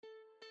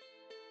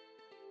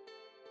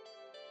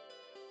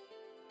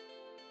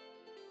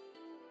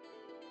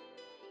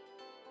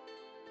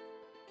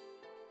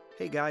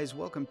Hey guys,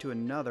 welcome to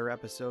another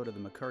episode of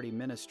the McCarty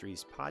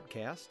Ministries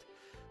podcast.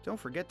 Don't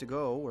forget to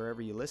go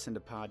wherever you listen to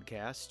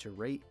podcasts to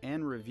rate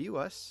and review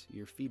us.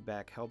 Your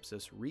feedback helps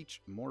us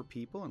reach more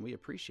people, and we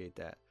appreciate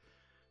that.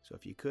 So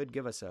if you could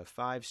give us a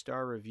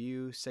 5-star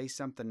review, say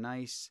something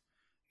nice,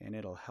 and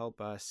it'll help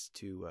us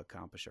to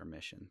accomplish our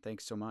mission.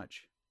 Thanks so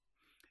much.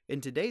 In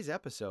today's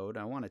episode,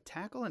 I want to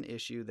tackle an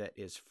issue that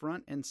is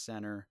front and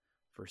center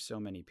for so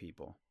many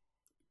people.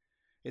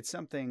 It's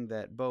something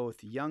that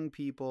both young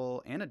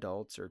people and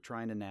adults are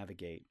trying to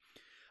navigate.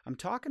 I'm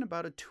talking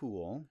about a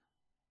tool,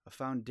 a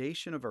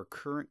foundation of our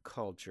current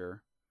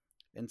culture,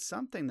 and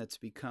something that's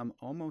become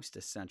almost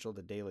essential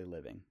to daily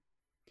living.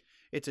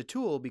 It's a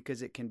tool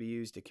because it can be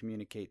used to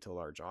communicate to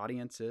large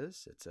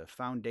audiences. It's a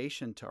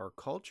foundation to our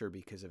culture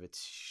because of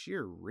its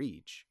sheer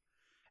reach.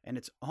 And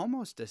it's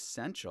almost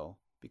essential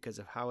because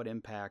of how it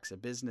impacts a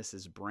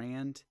business's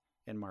brand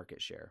and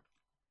market share.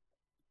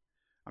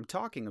 I'm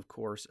talking, of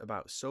course,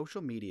 about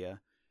social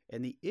media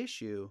and the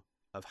issue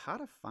of how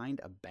to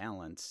find a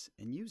balance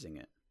in using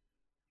it.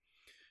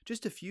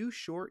 Just a few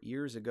short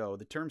years ago,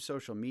 the term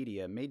social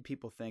media made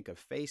people think of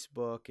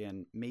Facebook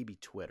and maybe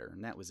Twitter,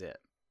 and that was it.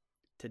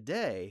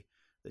 Today,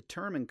 the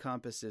term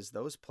encompasses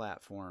those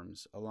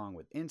platforms along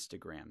with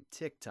Instagram,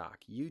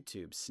 TikTok,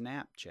 YouTube,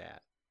 Snapchat,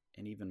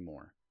 and even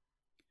more.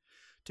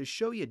 To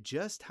show you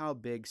just how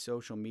big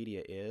social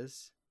media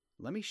is,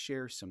 let me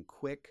share some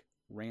quick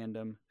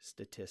random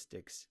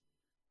statistics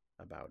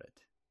about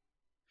it.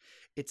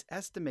 It's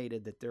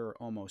estimated that there are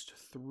almost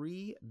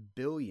 3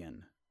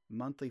 billion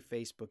monthly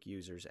Facebook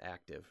users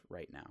active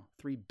right now.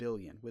 3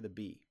 billion with a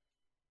B.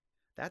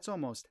 That's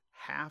almost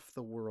half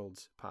the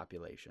world's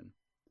population.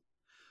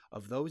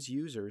 Of those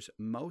users,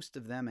 most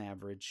of them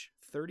average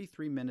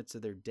 33 minutes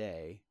of their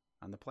day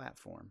on the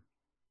platform.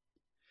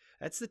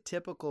 That's the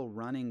typical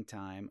running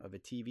time of a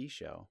TV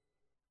show.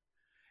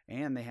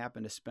 And they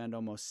happen to spend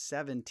almost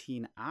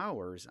 17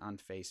 hours on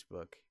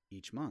Facebook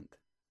each month.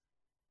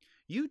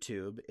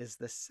 YouTube is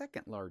the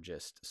second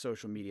largest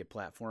social media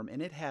platform,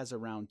 and it has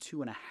around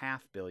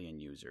 2.5 billion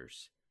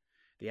users.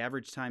 The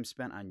average time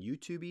spent on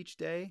YouTube each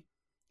day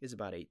is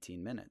about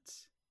 18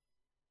 minutes.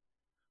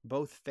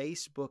 Both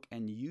Facebook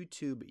and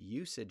YouTube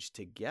usage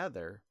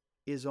together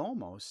is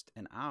almost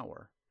an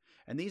hour.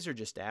 And these are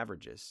just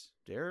averages.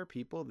 There are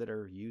people that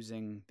are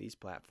using these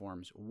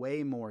platforms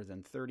way more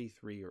than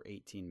 33 or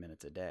 18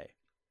 minutes a day.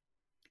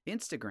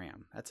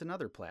 Instagram, that's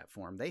another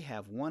platform. They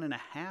have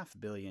 1.5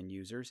 billion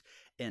users,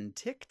 and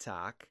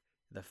TikTok,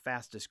 the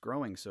fastest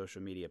growing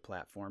social media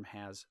platform,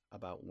 has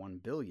about 1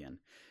 billion.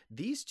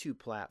 These two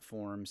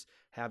platforms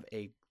have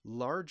a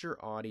larger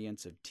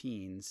audience of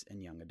teens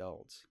and young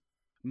adults.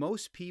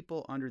 Most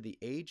people under the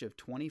age of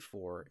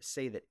 24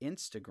 say that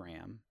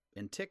Instagram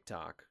and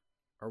TikTok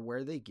are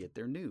where they get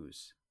their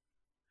news.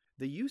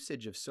 The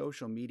usage of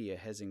social media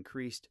has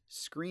increased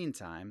screen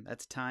time,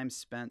 that's time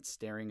spent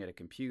staring at a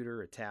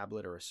computer, a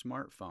tablet, or a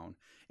smartphone,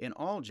 in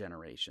all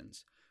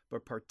generations,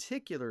 but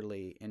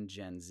particularly in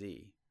Gen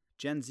Z.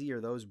 Gen Z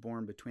are those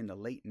born between the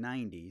late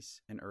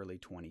 90s and early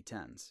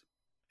 2010s.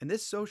 And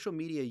this social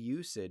media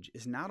usage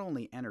is not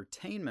only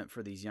entertainment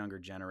for these younger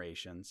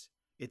generations,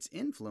 it's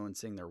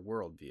influencing their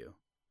worldview.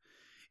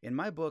 In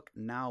my book,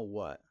 Now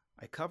What?,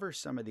 I cover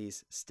some of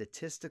these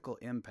statistical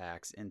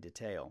impacts in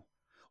detail.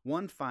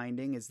 One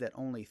finding is that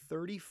only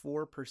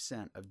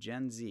 34% of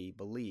Gen Z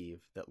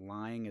believe that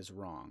lying is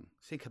wrong.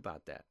 Think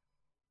about that.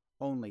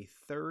 Only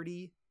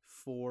 34%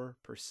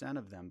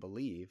 of them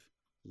believe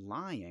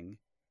lying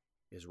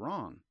is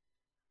wrong.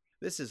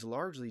 This is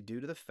largely due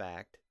to the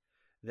fact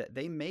that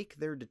they make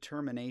their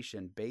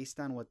determination based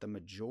on what the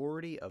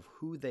majority of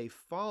who they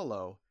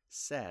follow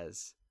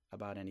says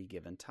about any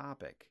given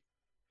topic.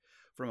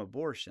 From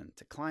abortion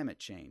to climate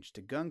change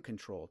to gun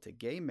control to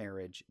gay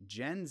marriage,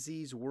 Gen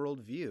Z's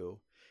worldview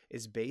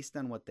is based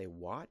on what they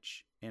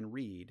watch and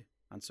read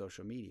on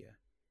social media.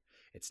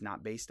 It's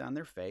not based on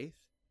their faith.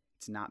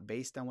 It's not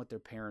based on what their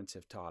parents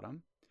have taught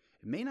them.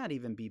 It may not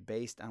even be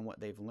based on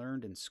what they've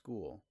learned in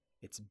school.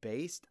 It's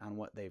based on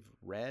what they've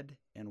read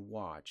and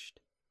watched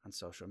on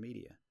social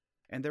media.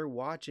 And they're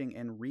watching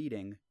and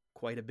reading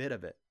quite a bit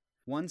of it.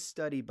 One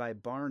study by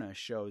Barna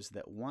shows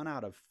that 1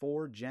 out of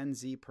 4 Gen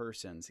Z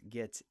persons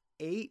gets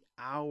 8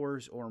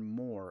 hours or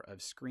more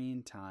of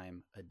screen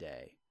time a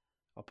day.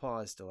 I'll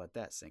pause to let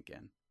that sink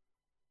in.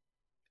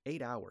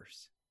 8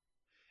 hours.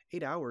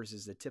 8 hours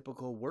is a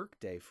typical work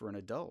day for an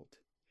adult.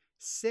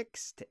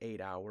 6 to 8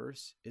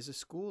 hours is a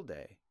school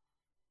day.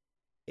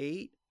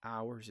 8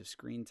 hours of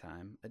screen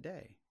time a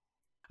day.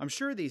 I'm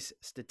sure these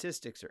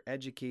statistics are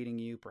educating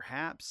you.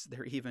 Perhaps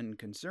they're even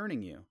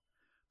concerning you.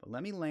 But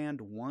let me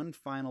land one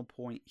final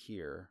point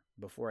here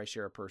before I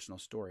share a personal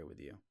story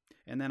with you.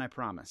 And then I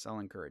promise I'll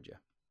encourage you.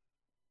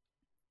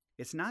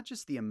 It's not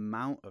just the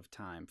amount of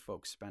time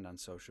folks spend on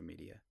social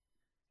media.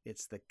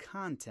 It's the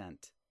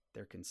content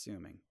they're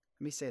consuming.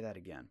 Let me say that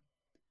again.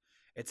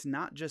 It's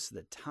not just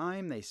the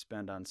time they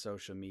spend on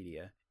social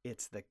media.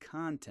 It's the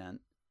content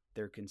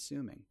they're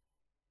consuming.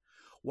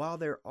 While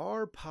there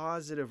are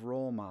positive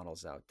role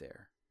models out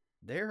there,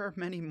 there are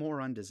many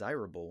more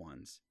undesirable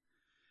ones.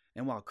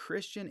 And while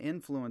Christian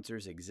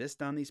influencers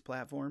exist on these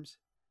platforms,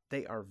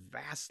 they are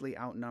vastly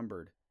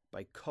outnumbered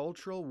by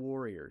cultural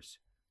warriors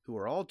who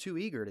are all too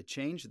eager to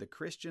change the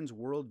Christian's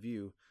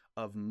worldview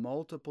of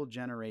multiple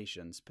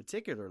generations,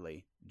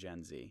 particularly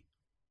Gen Z.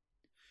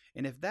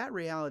 And if that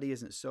reality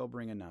isn't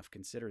sobering enough,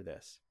 consider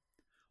this.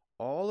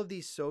 All of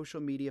these social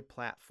media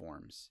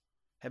platforms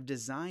have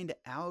designed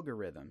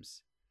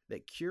algorithms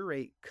that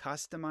curate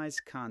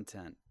customized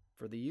content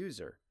for the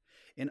user.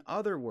 In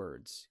other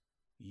words,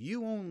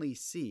 you only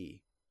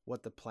see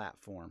what the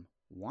platform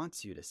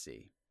wants you to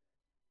see.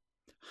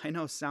 I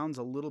know it sounds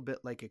a little bit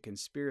like a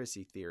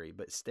conspiracy theory,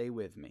 but stay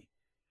with me.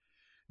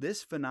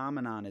 This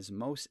phenomenon is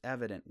most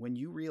evident when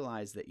you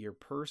realize that your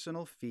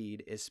personal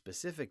feed is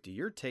specific to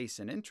your tastes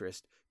and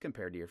interests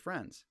compared to your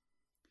friends.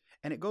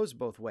 And it goes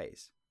both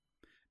ways.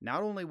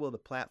 Not only will the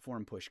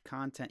platform push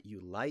content you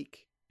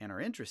like and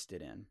are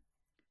interested in,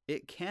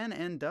 it can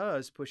and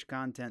does push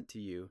content to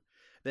you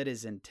that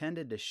is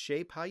intended to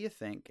shape how you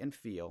think and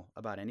feel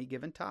about any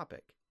given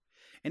topic.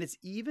 And it's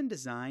even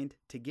designed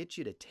to get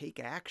you to take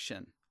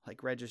action,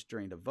 like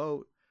registering to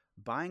vote,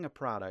 buying a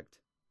product,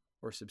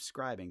 or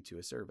subscribing to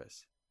a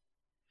service.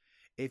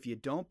 If you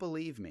don't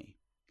believe me,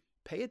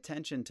 pay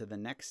attention to the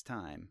next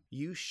time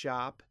you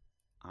shop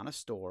on a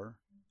store,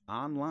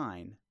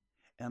 online,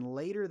 and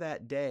later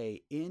that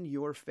day in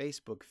your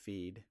Facebook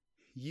feed,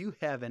 you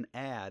have an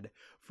ad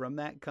from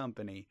that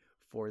company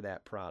for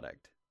that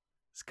product.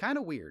 It's kind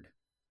of weird.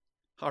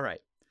 All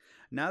right,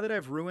 now that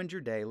I've ruined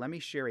your day, let me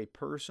share a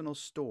personal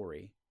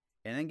story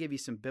and then give you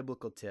some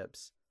biblical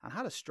tips on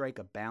how to strike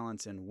a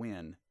balance and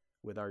win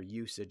with our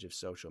usage of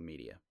social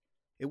media.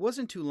 It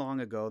wasn't too long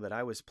ago that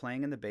I was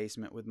playing in the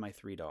basement with my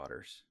 3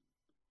 daughters.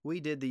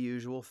 We did the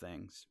usual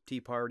things: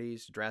 tea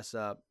parties, dress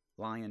up,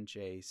 lion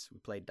chase, we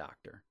played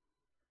doctor.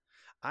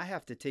 I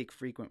have to take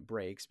frequent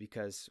breaks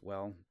because,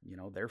 well,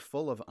 they're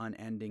full of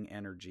unending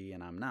energy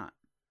and I'm not.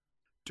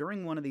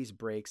 During one of these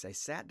breaks, I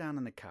sat down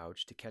on the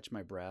couch to catch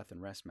my breath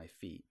and rest my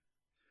feet.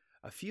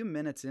 A few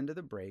minutes into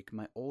the break,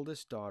 my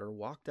oldest daughter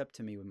walked up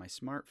to me with my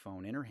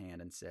smartphone in her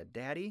hand and said,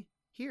 "Daddy,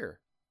 here,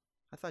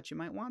 I thought you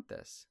might want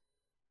this."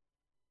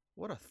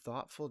 What a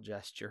thoughtful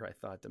gesture, I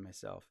thought to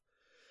myself.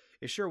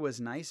 It sure was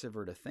nice of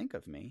her to think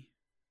of me.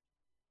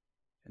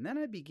 And then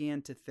I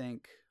began to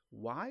think,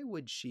 why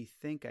would she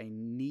think I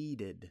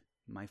needed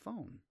my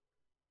phone?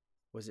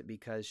 Was it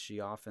because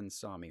she often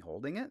saw me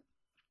holding it?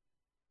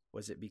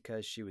 Was it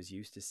because she was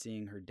used to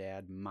seeing her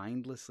dad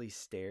mindlessly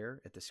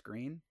stare at the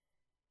screen?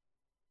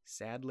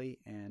 Sadly,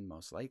 and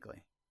most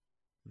likely.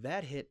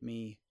 That hit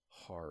me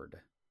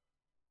hard.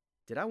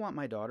 Did I want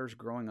my daughters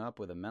growing up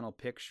with a mental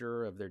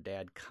picture of their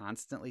dad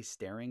constantly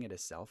staring at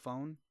his cell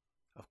phone?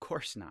 Of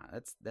course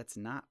not. That's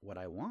not what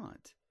I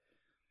want.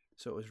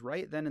 So it was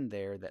right then and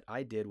there that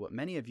I did what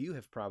many of you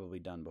have probably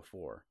done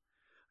before.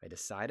 I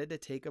decided to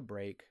take a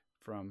break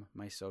from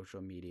my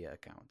social media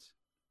accounts.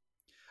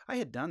 I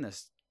had done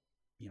this,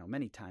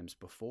 many times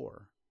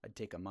before. I'd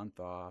take a month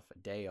off, a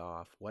day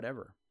off,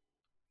 whatever.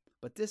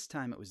 But this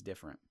time it was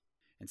different.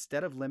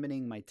 Instead of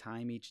limiting my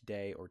time each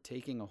day or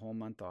taking a whole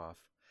month off,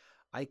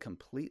 I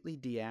completely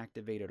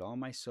deactivated all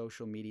my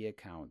social media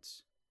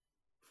accounts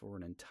for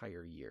an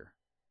entire year.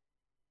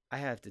 I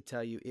have to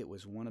tell you, it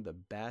was one of the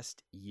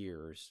best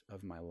years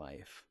of my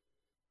life.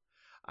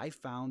 I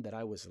found that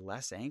I was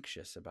less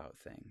anxious about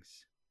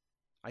things.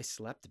 I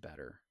slept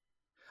better.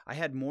 I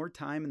had more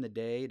time in the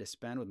day to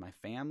spend with my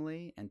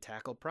family and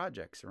tackle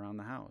projects around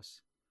the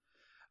house.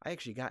 I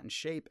actually got in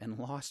shape and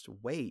lost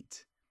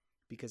weight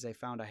because I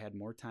found I had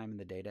more time in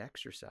the day to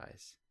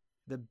exercise.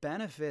 The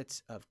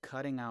benefits of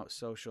cutting out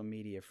social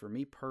media for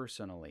me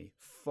personally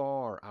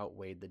far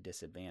outweighed the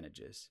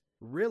disadvantages.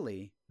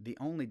 Really, the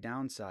only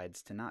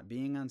downsides to not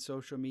being on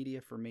social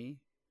media for me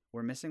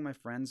were missing my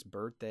friends'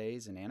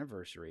 birthdays and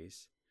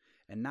anniversaries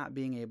and not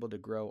being able to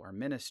grow our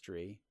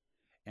ministry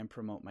and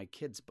promote my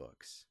kids'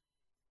 books.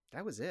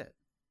 That was it.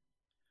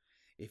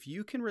 If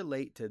you can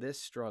relate to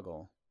this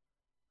struggle,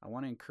 I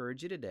want to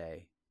encourage you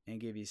today and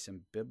give you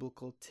some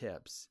biblical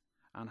tips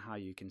on how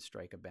you can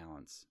strike a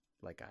balance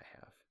like I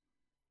have.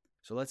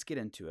 So let's get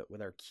into it with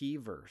our key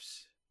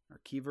verse. Our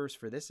key verse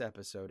for this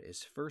episode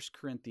is 1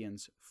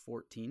 Corinthians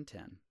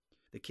 14:10.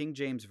 The King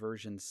James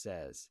Version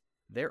says,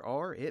 "There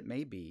are, it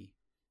may be,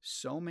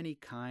 so many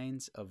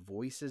kinds of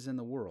voices in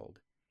the world,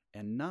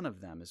 and none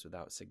of them is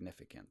without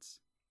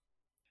significance."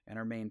 And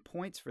our main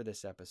points for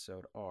this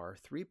episode are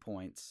 3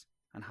 points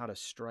on how to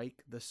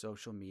strike the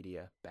social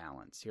media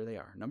balance. Here they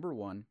are. Number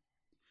 1,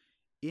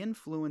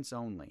 influence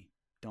only,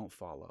 don't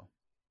follow.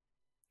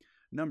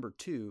 Number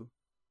 2,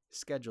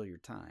 schedule your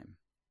time.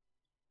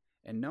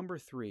 And number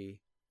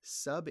 3,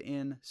 sub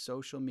in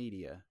social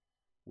media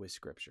with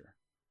Scripture.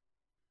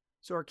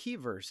 So our key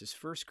verse is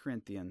 1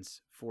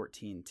 Corinthians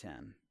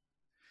 14:10.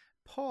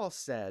 Paul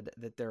said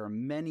that there are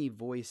many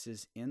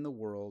voices in the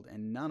world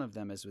and none of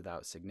them is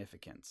without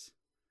significance.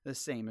 The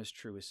same is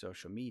true with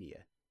social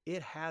media.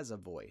 It has a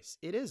voice.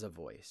 It is a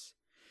voice.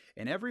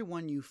 And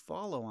everyone you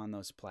follow on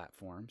those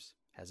platforms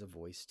has a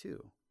voice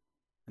too.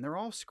 And they're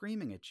all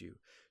screaming at you,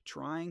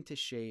 trying to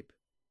shape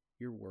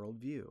your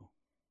worldview.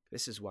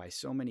 This is why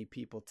so many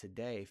people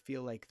today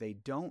feel like they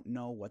don't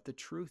know what the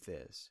truth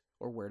is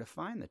or where to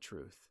find the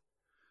truth.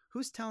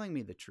 Who's telling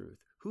me the truth?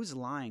 Who's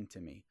lying to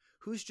me?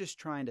 Who's just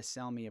trying to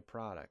sell me a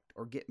product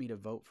or get me to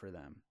vote for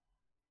them?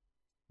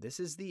 This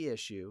is the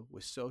issue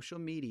with social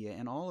media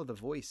and all of the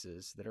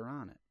voices that are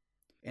on it.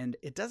 And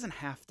it doesn't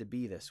have to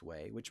be this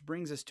way, which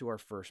brings us to our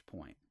first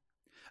point.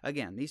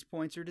 Again, these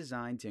points are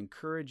designed to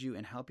encourage you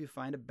and help you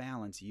find a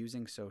balance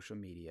using social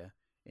media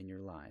in your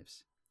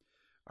lives.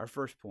 Our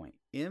first point,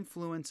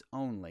 influence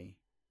only,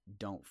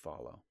 don't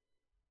follow.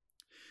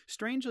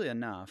 Strangely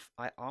enough,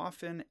 I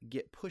often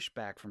get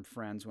pushback from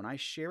friends when I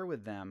share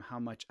with them how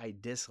much I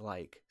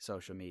dislike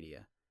social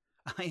media.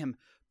 I am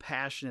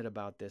passionate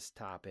about this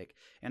topic,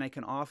 and I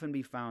can often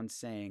be found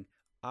saying,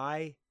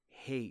 I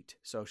hate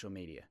social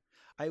media.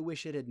 I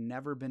wish it had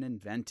never been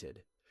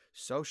invented.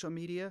 Social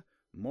media,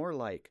 more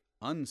like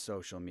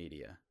unsocial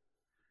media.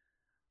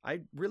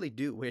 I really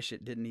do wish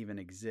it didn't even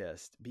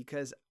exist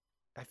because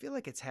I feel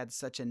like it's had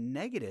such a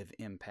negative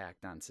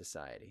impact on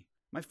society.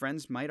 My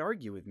friends might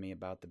argue with me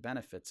about the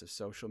benefits of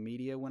social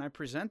media when I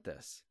present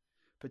this.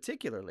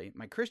 Particularly,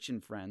 my Christian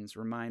friends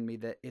remind me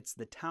that it's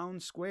the town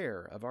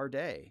square of our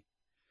day.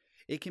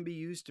 It can be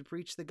used to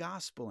preach the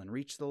gospel and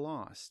reach the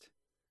lost.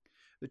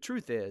 The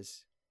truth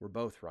is, we're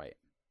both right.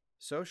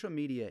 Social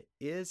media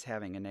is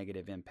having a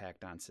negative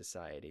impact on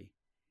society,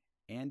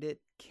 and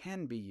it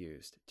can be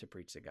used to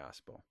preach the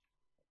gospel.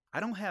 I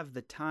don't have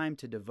the time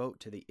to devote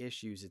to the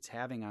issues it's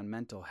having on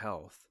mental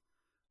health,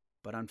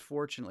 but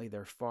unfortunately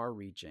they're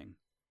far-reaching.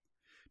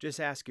 Just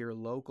ask your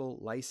local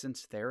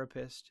licensed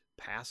therapist,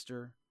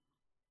 pastor,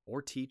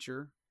 or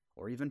teacher,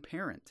 or even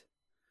parent.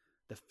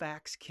 The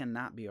facts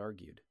cannot be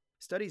argued.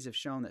 Studies have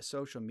shown that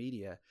social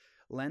media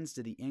lends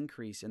to the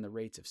increase in the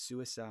rates of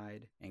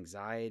suicide,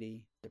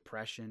 anxiety,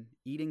 depression,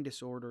 eating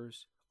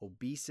disorders,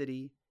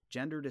 obesity,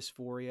 gender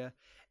dysphoria,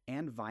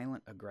 and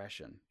violent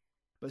aggression.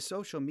 But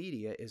social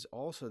media is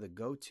also the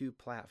go-to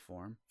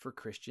platform for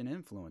Christian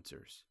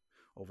influencers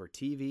over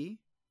TV,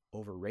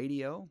 over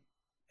radio,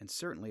 and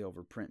certainly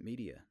over print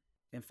media.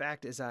 In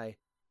fact, as I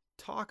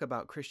talk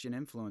about Christian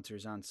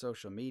influencers on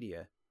social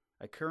media,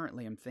 I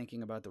currently am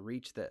thinking about the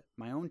reach that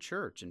my own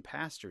church and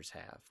pastors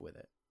have with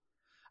it.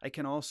 I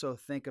can also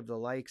think of the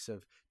likes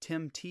of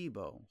Tim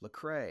Tebow,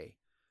 Lecrae,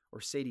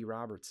 or Sadie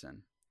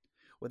Robertson.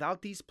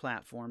 Without these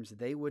platforms,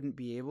 they wouldn't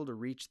be able to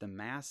reach the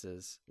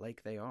masses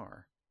like they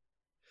are.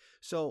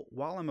 So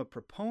while I'm a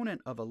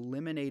proponent of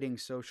eliminating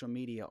social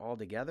media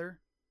altogether,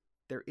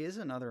 there is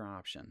another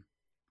option.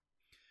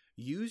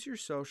 Use your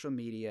social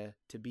media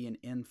to be an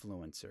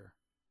influencer,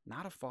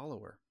 not a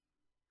follower.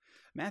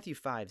 Matthew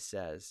 5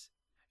 says,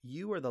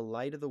 "You are the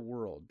light of the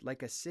world,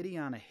 like a city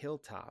on a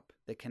hilltop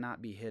that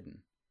cannot be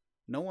hidden.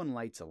 No one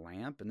lights a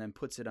lamp and then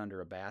puts it under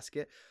a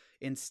basket.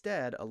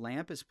 Instead, a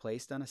lamp is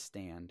placed on a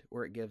stand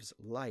where it gives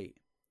light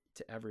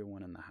to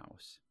everyone in the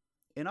house."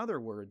 In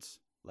other words,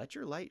 let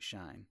your light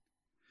shine.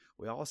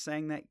 We all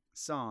sang that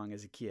song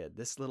as a kid,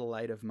 "This Little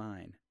Light of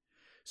Mine."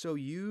 So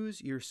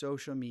use your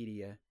social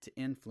media to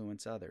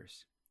influence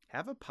others.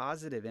 Have a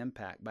positive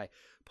impact by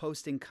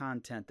posting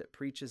content that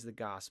preaches the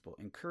gospel,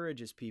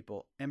 encourages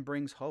people, and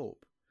brings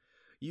hope.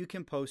 You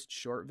can post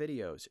short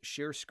videos,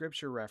 share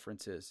scripture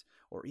references,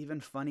 or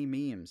even funny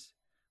memes.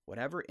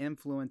 Whatever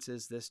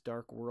influences this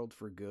dark world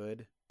for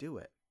good, do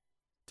it.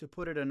 To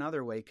put it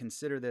another way,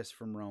 consider this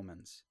from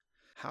Romans.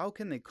 How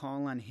can they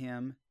call on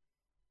him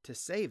to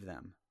save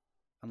them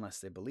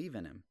unless they believe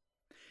in him?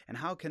 And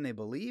how can they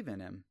believe in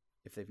him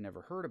if they've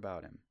never heard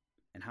about him?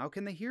 And how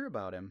can they hear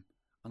about him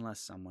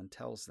unless someone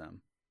tells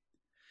them?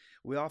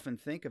 We often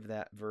think of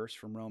that verse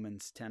from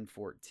Romans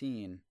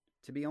 10:14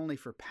 to be only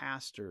for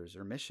pastors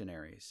or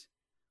missionaries,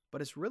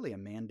 but it's really a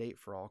mandate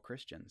for all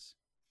Christians.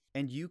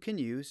 And you can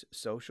use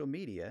social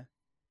media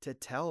to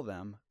tell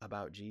them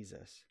about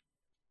Jesus.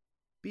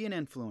 Be an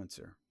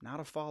influencer, not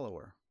a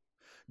follower.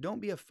 Don't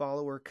be a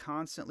follower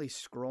constantly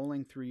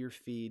scrolling through your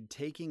feed,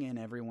 taking in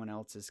everyone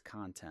else's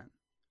content.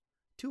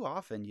 Too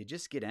often, you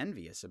just get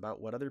envious about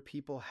what other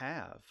people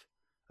have,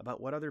 about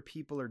what other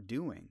people are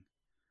doing,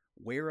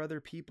 where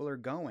other people are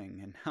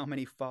going, and how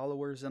many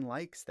followers and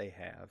likes they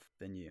have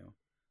than you.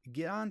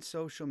 Get on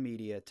social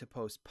media to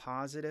post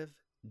positive,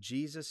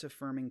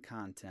 Jesus-affirming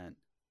content,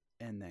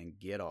 and then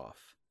get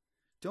off.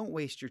 Don't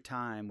waste your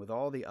time with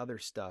all the other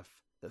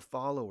stuff that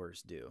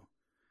followers do,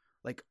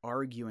 like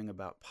arguing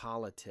about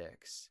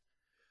politics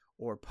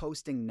or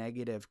posting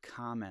negative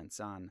comments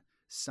on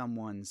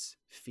someone's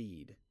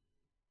feed.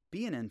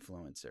 Be an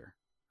influencer,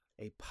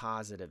 a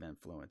positive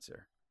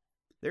influencer.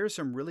 There are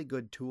some really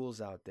good tools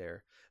out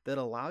there that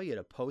allow you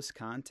to post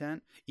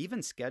content,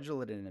 even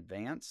schedule it in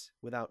advance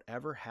without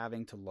ever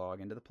having to log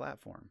into the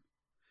platform.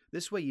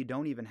 This way you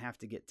don't even have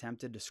to get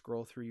tempted to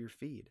scroll through your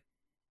feed.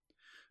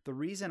 The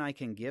reason I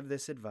can give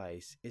this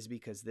advice is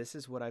because this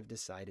is what I've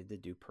decided to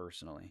do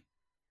personally.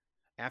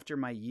 After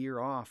my year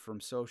off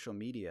from social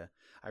media,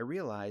 I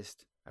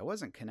realized I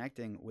wasn't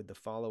connecting with the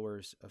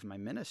followers of my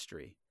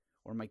ministry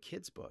or my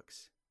kids'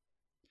 books.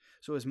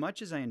 So as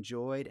much as I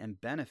enjoyed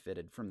and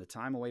benefited from the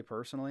time away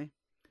personally,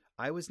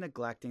 I was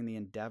neglecting the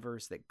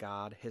endeavors that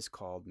God has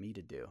called me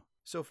to do.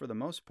 So for the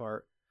most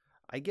part,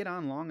 I get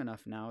on long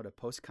enough now to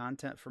post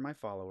content for my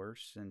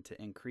followers and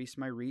to increase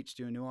my reach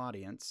to a new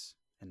audience,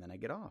 and then I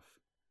get off.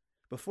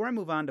 Before I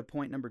move on to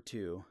point number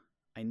 2,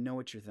 I know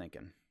what you're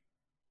thinking.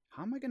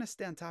 How am I going to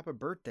stay on top of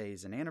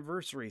birthdays and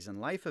anniversaries and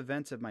life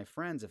events of my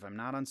friends if I'm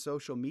not on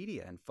social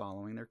media and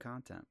following their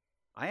content?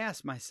 I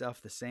asked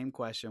myself the same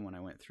question when I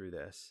went through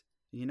this.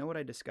 You know what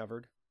I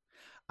discovered?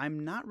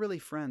 I'm not really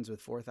friends with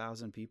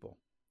 4,000 people.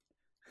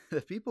 The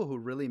people who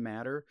really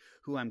matter,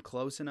 who I'm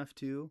close enough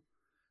to,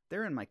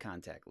 they're in my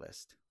contact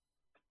list.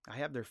 I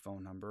have their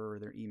phone number or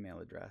their email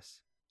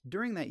address.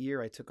 During that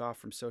year I took off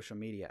from social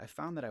media, I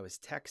found that I was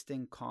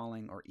texting,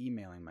 calling, or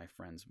emailing my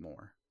friends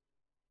more.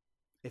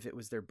 If it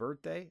was their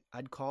birthday,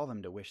 I'd call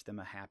them to wish them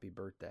a happy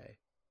birthday.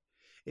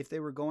 If they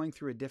were going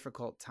through a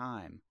difficult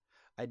time,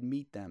 I'd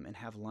meet them and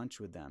have lunch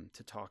with them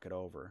to talk it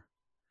over.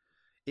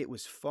 It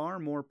was far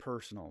more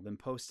personal than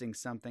posting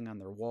something on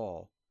their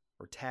wall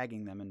or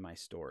tagging them in my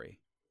story.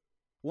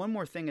 One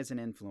more thing as an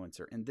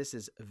influencer, and this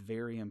is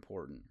very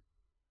important.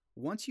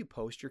 Once you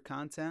post your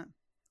content,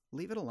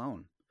 leave it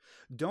alone.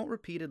 Don't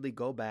repeatedly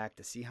go back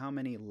to see how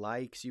many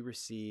likes you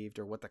received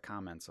or what the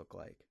comments look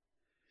like.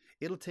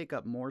 It'll take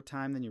up more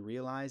time than you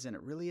realize, and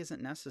it really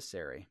isn't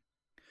necessary.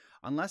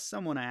 Unless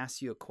someone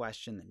asks you a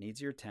question that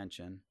needs your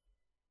attention,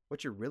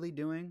 what you're really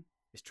doing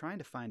is trying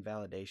to find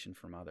validation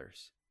from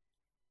others.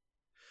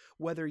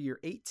 Whether you're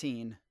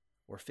 18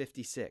 or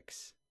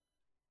 56,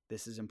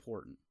 this is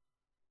important.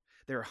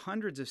 There are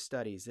hundreds of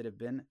studies that have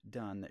been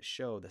done that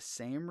show the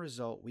same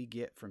result we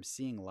get from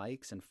seeing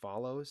likes and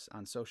follows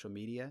on social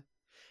media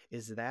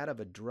is that of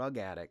a drug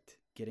addict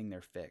getting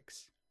their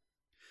fix.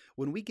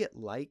 When we get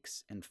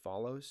likes and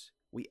follows,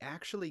 we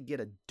actually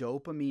get a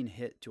dopamine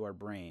hit to our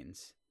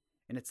brains,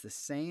 and it's the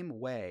same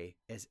way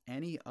as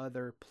any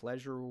other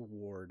pleasure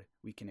reward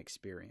we can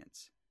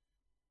experience.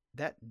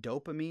 That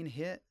dopamine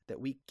hit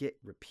that we get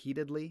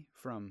repeatedly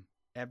from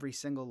every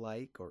single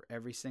like or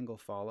every single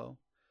follow,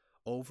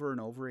 over and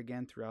over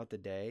again throughout the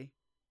day,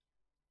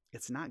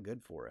 it's not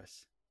good for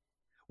us.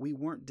 We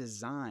weren't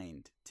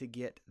designed to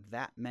get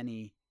that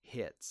many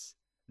hits,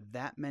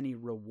 that many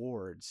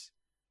rewards,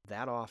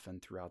 that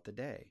often throughout the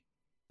day.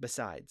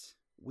 Besides,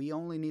 we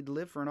only need to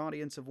live for an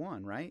audience of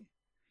one, right?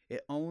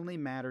 It only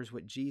matters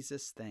what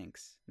Jesus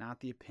thinks,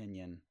 not the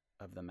opinion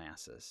of the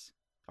masses.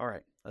 All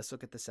right, let's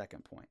look at the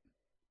second point.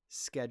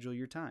 Schedule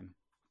your time.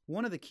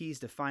 One of the keys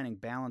to finding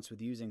balance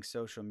with using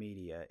social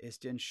media is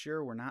to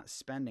ensure we're not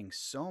spending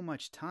so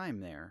much time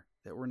there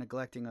that we're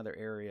neglecting other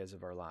areas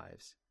of our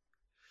lives.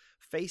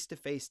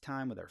 Face-to-face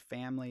time with our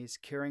families,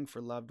 caring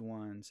for loved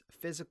ones,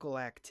 physical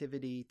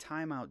activity,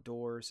 time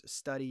outdoors,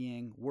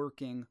 studying,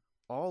 working,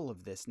 all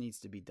of this needs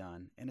to be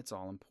done, and it's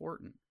all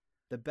important.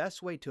 The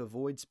best way to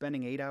avoid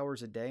spending 8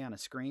 hours a day on a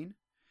screen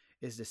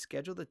is to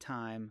schedule the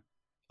time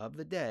of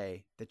the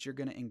day that you're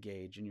going to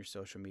engage in your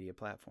social media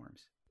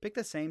platforms. Pick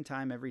the same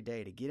time every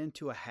day to get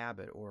into a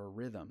habit or a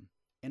rhythm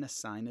and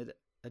assign it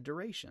a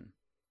duration.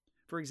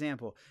 For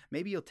example,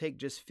 maybe you'll take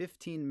just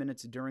 15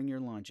 minutes during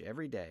your lunch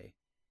every day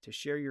to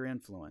share your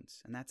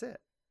influence, and that's it.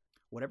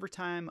 Whatever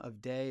time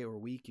of day or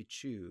week you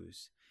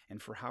choose,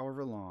 and for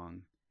however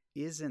long,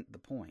 isn't the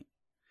point.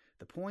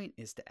 The point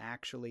is to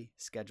actually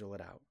schedule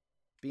it out.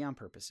 Be on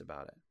purpose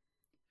about it.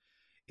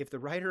 If the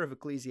writer of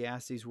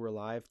Ecclesiastes were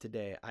alive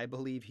today, I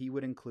believe he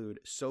would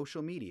include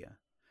social media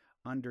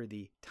under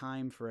the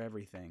time for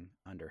everything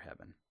under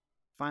heaven.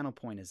 Final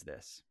point is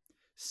this.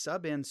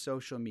 Sub in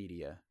social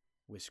media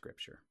with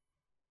Scripture.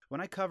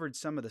 When I covered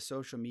some of the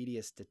social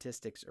media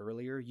statistics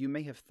earlier, you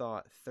may have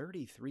thought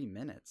 33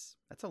 minutes.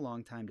 That's a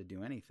long time to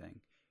do anything.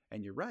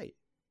 And you're right.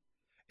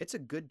 It's a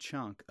good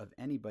chunk of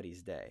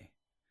anybody's day.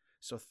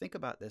 So think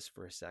about this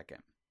for a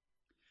second.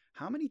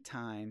 How many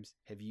times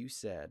have you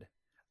said,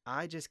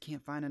 I just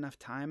can't find enough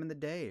time in the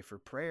day for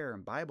prayer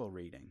and Bible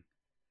reading?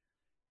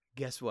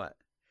 Guess what?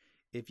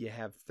 If you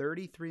have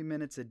 33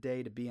 minutes a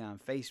day to be on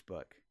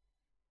Facebook,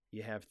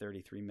 you have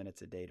 33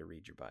 minutes a day to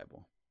read your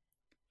Bible.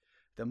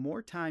 The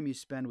more time you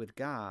spend with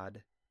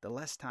God, the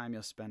less time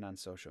you'll spend on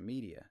social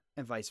media,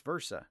 and vice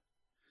versa.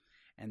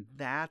 And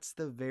that's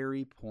the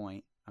very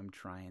point I'm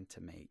trying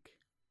to make.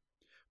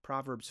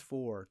 Proverbs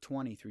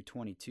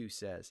 4:20-22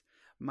 says,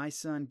 My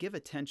son, give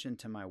attention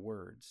to my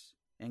words.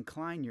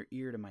 Incline your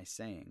ear to my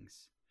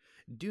sayings.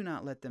 Do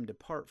not let them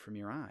depart from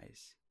your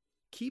eyes.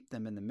 Keep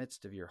them in the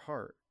midst of your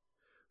heart,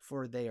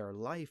 for they are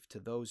life to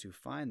those who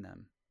find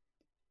them,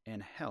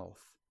 and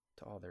health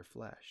to all their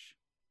flesh.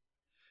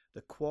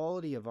 The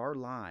quality of our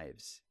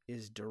lives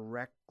is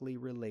directly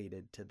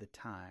related to the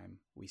time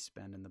we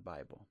spend in the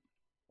Bible.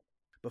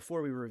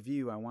 Before we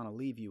review, I want to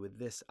leave you with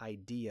this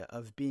idea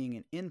of being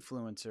an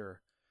influencer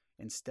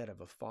instead of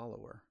a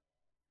follower.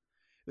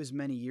 It was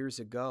many years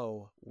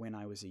ago when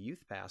I was a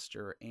youth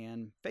pastor,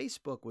 and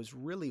Facebook was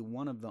really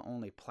one of the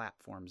only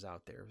platforms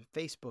out there.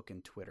 Facebook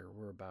and Twitter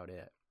were about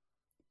it.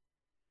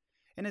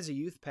 And as a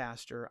youth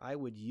pastor, I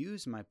would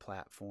use my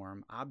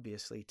platform,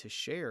 obviously, to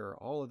share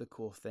all of the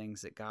cool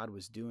things that God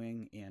was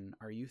doing in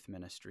our youth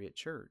ministry at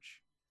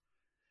church.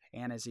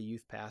 And as a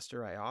youth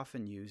pastor, I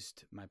often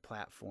used my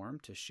platform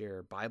to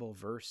share Bible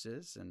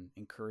verses and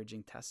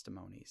encouraging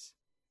testimonies.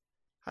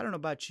 I don't know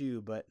about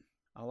you, but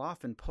I'll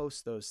often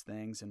post those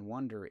things and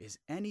wonder, is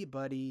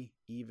anybody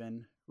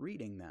even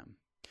reading them?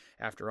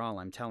 After all,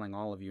 I'm telling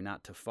all of you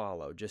not to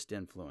follow, just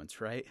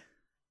influence, right?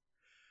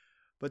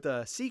 But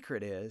the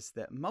secret is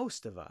that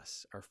most of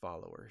us are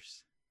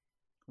followers.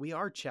 We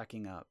are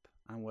checking up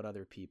on what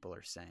other people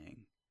are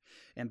saying.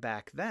 And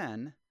back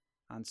then,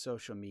 on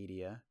social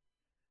media,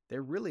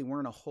 there really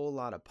weren't a whole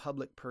lot of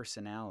public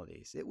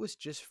personalities. It was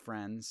just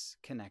friends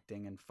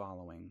connecting and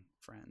following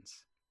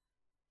friends.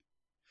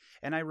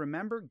 And I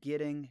remember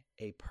getting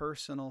a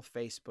personal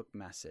Facebook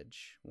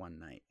message one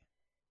night.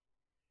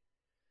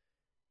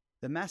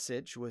 The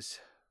message was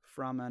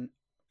from a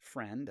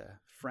friend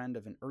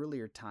of an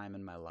earlier time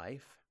in my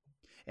life.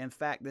 In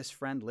fact, this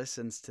friend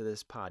listens to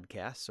this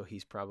podcast, so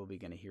he's probably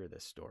going to hear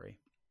this story.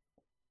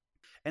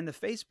 And the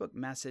Facebook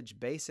message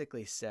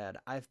basically said,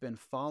 I've been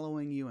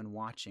following you and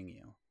watching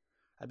you.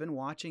 I've been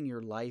watching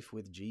your life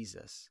with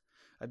Jesus.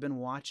 I've been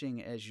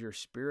watching as your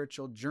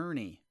spiritual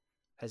journey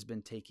has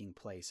been taking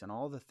place and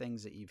all the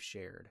things that you've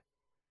shared.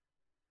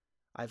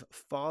 I've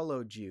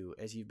followed you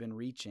as you've been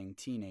reaching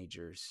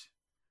teenagers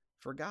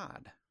for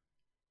God.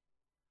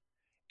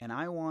 And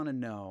I want to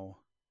know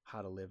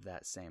how to live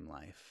that same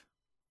life.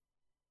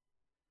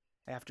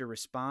 After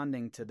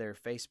responding to their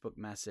Facebook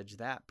message,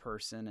 that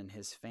person and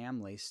his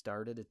family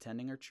started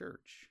attending our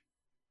church.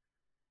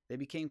 They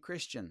became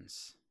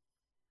Christians.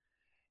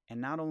 And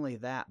not only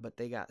that, but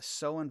they got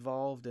so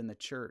involved in the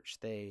church,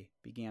 they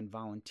began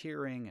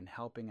volunteering and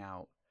helping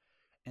out.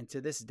 And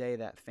to this day,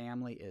 that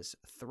family is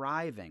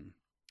thriving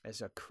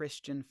as a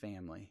Christian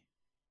family.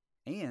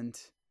 And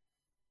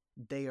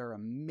they are a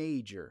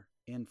major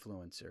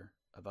influencer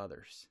of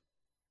others.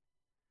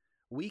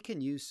 We can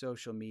use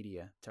social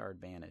media to our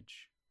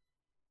advantage.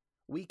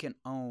 We can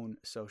own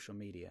social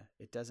media.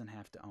 It doesn't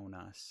have to own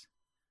us.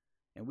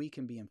 And we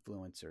can be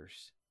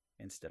influencers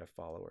instead of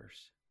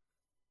followers.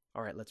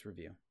 All right, let's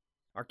review.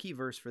 Our key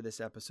verse for this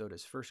episode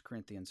is 1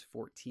 Corinthians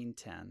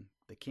 14:10.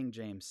 The King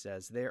James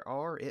says, "There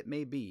are, it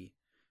may be,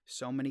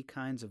 so many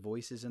kinds of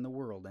voices in the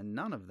world, and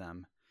none of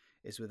them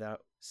is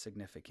without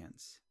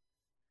significance."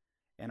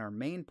 And our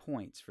main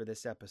points for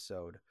this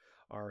episode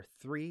are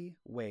 3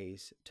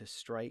 ways to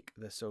strike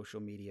the social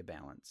media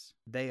balance.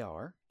 They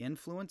are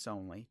influence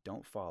only,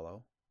 don't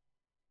follow,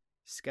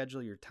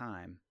 schedule your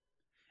time,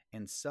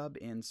 and sub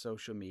in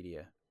social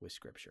media with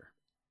Scripture.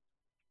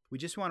 We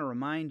just want to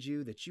remind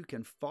you that you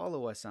can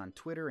follow us on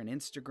Twitter and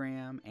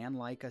Instagram and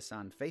like us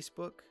on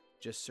Facebook.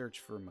 Just search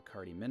for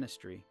McCarty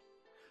Ministry,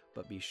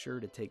 but be sure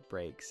to take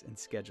breaks and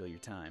schedule your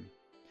time.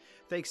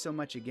 Thanks so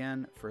much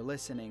again for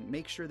listening.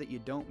 Make sure that you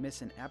don't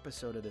miss an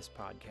episode of this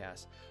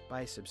podcast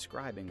by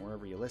subscribing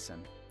wherever you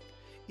listen.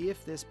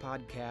 If this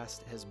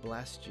podcast has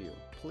blessed you,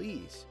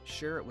 please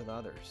share it with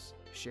others.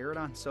 Share it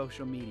on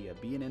social media.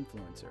 Be an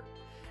influencer.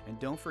 And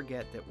don't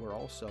forget that we're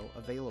also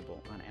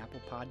available on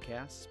Apple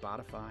Podcasts,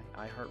 Spotify,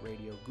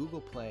 iHeartRadio,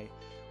 Google Play,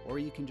 or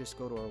you can just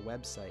go to our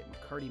website,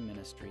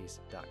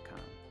 mccartyministries.com.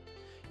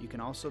 You can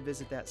also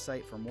visit that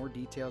site for more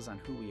details on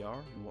who we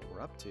are and what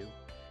we're up to.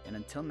 And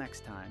until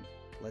next time,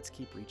 let's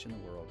keep reaching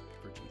the world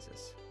for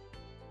Jesus.